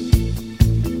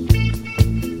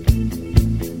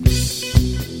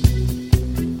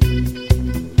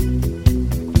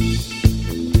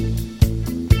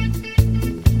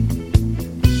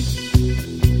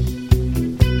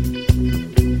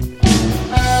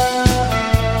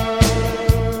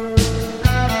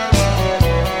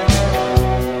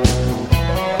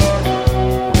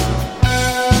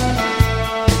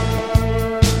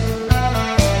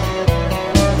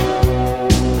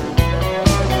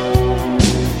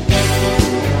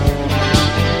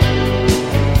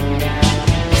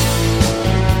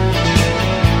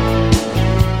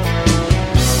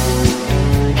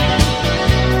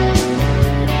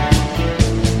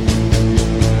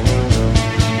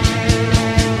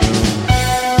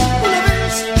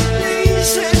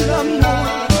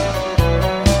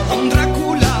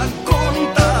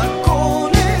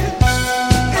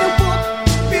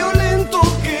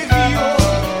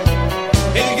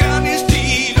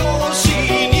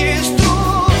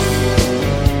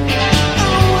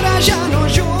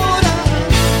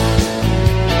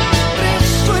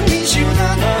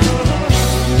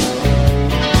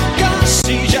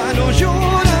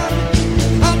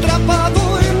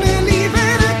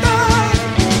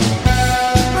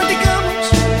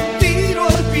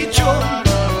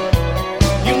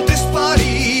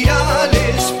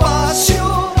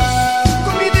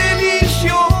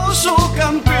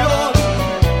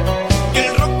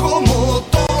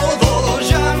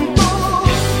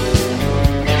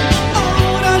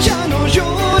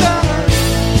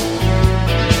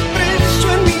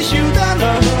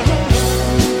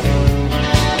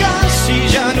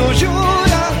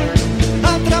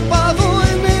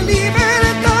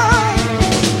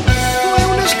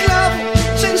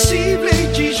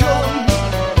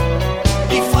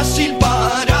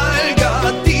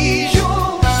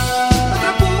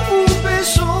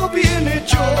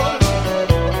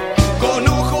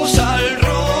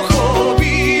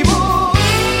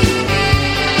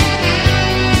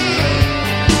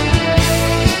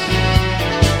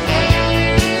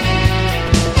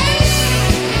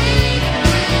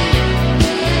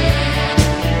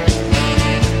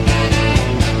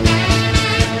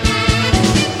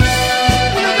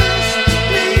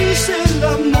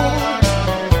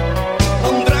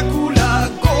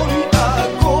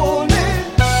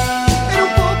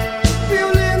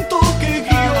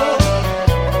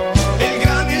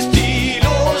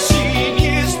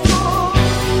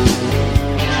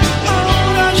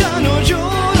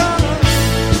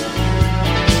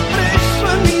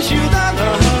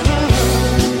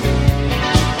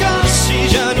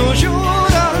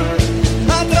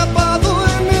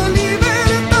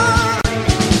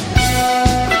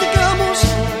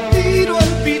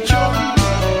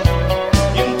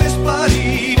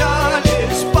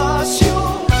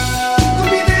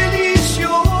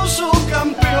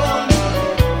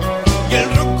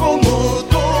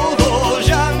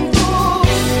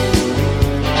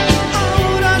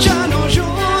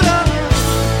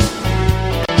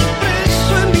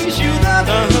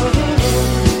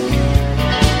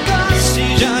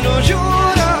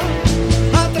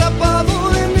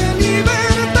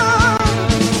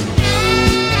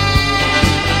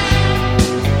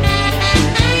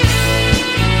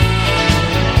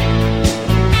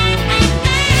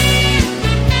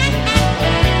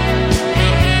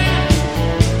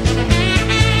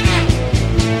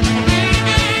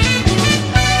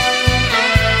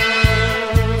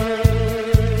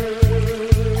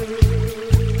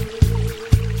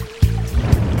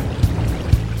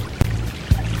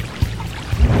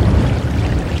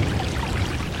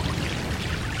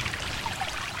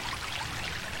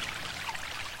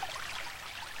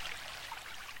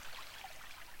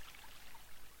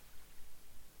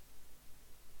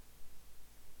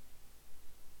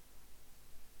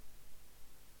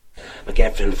 my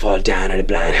girlfriend fall down in a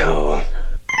blind hole.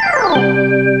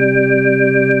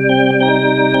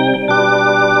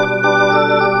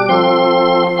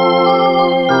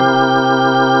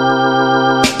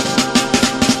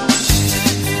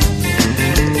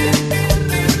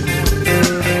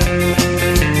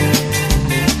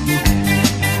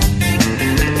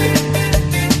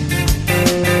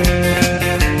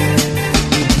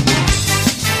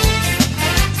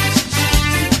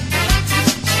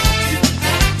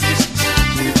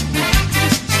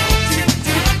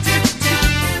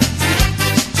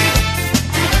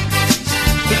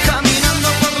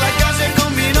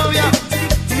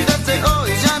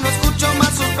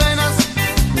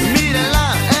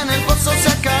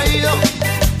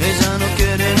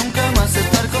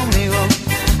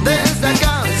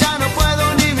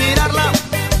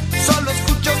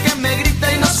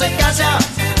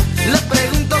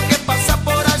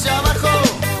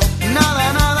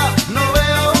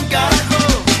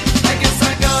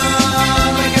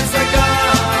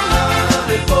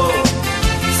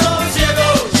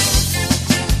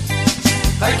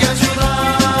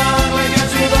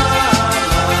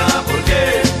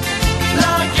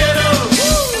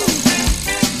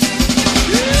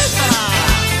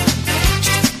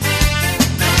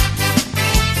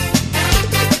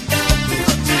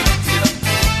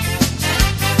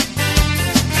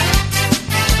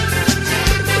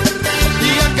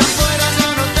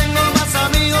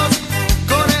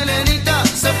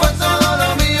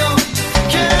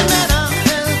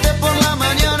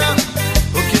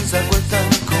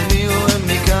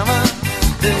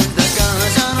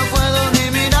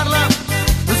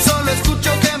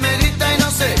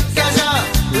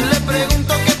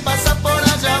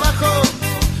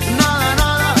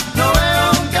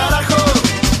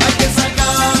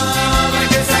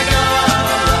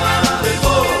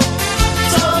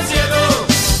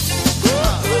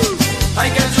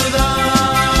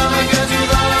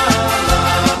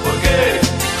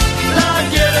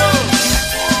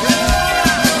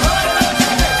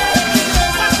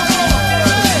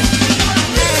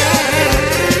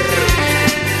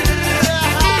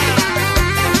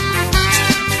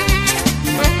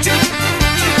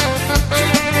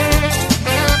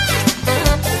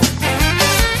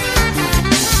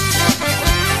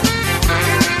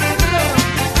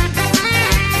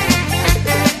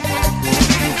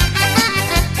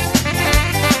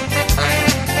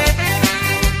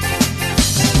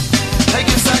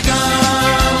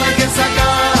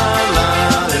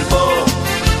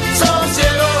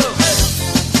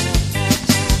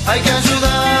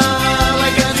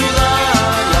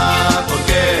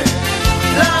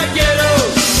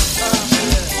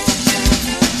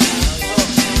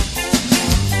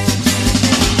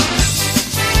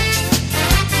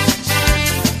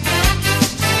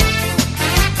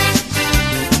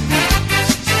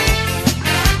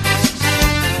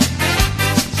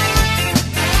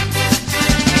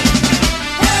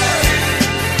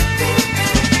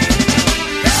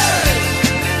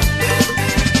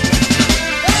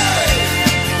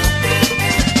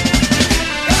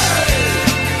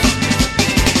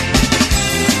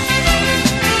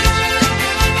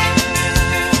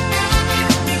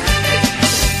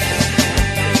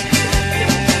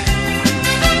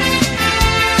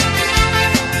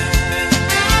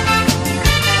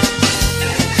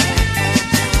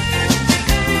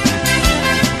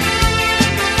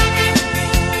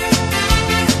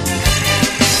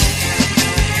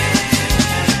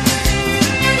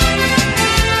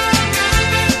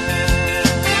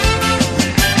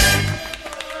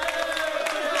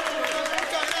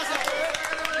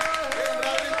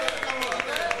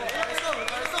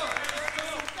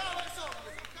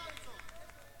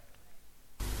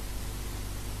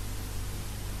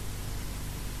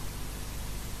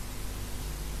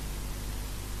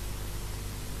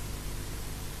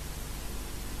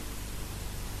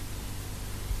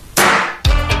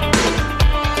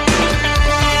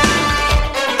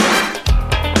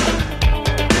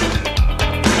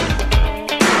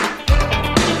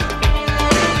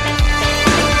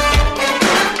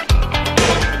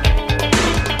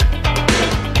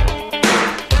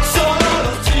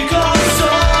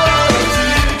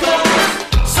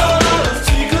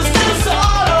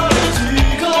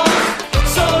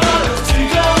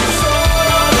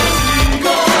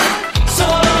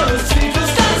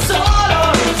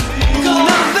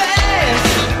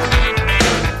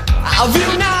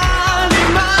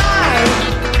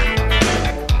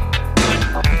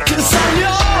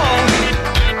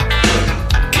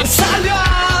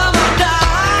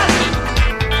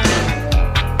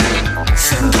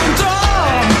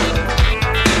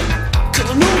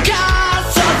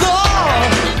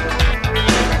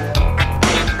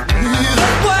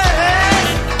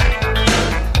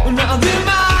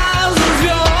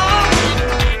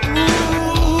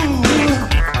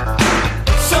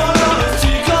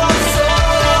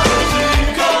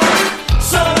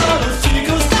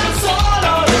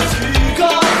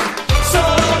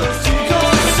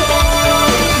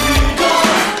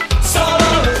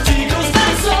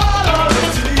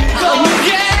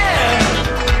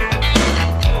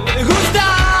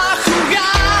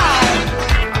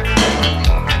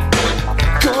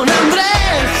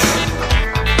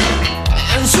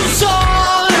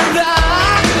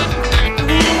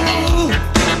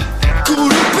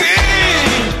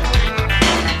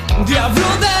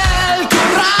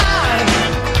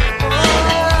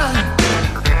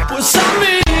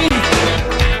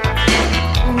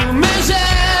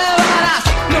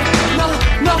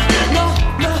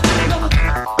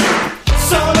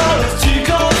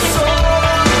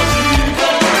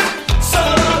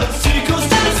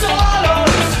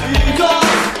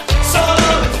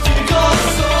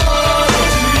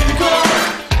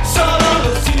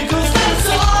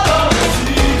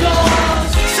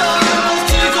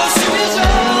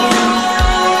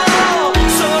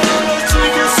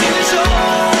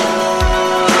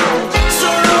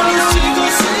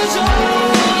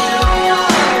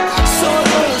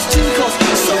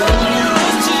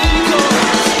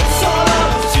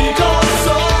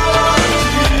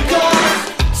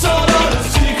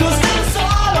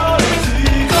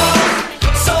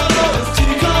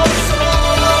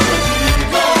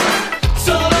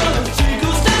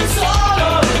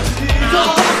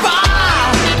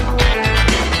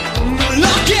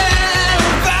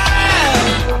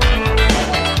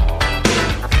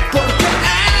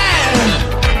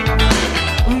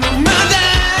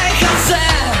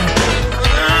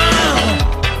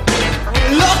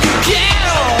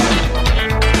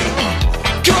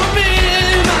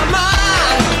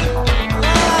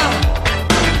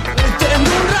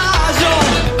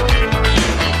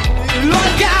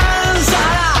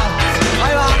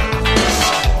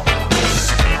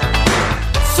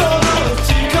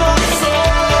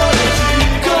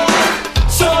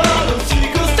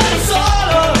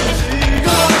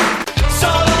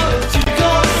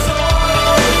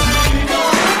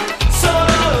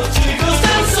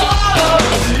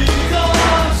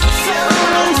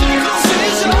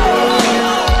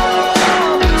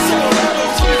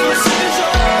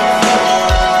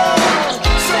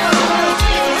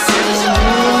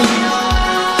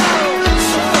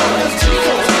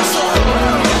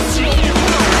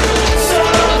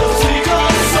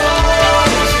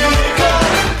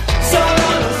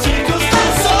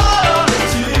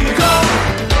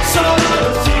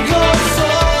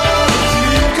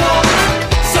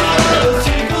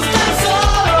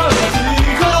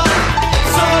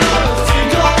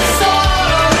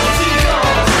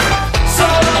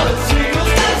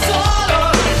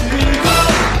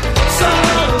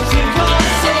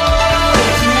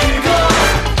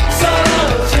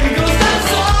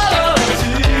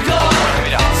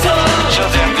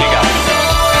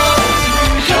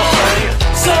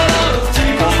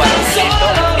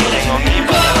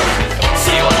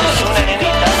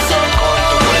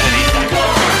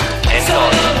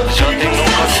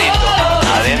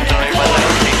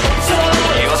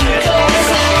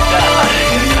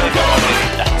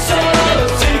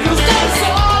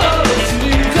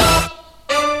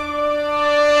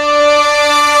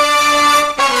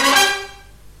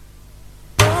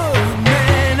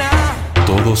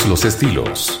 los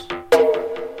estilos.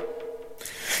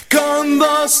 Con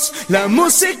vos la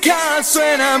música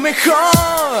suena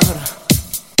mejor.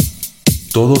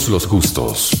 Todos los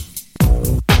gustos.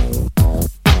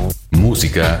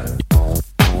 Música.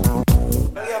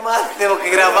 Más tengo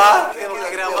que grabar.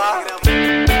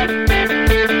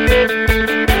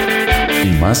 Y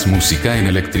más música en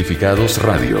Electrificados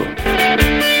Radio.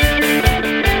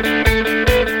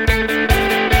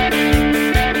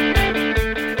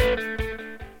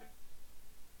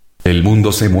 El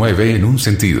mundo se mueve en un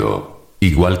sentido,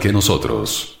 igual que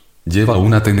nosotros. Lleva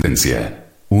una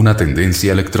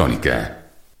tendencia electrónica.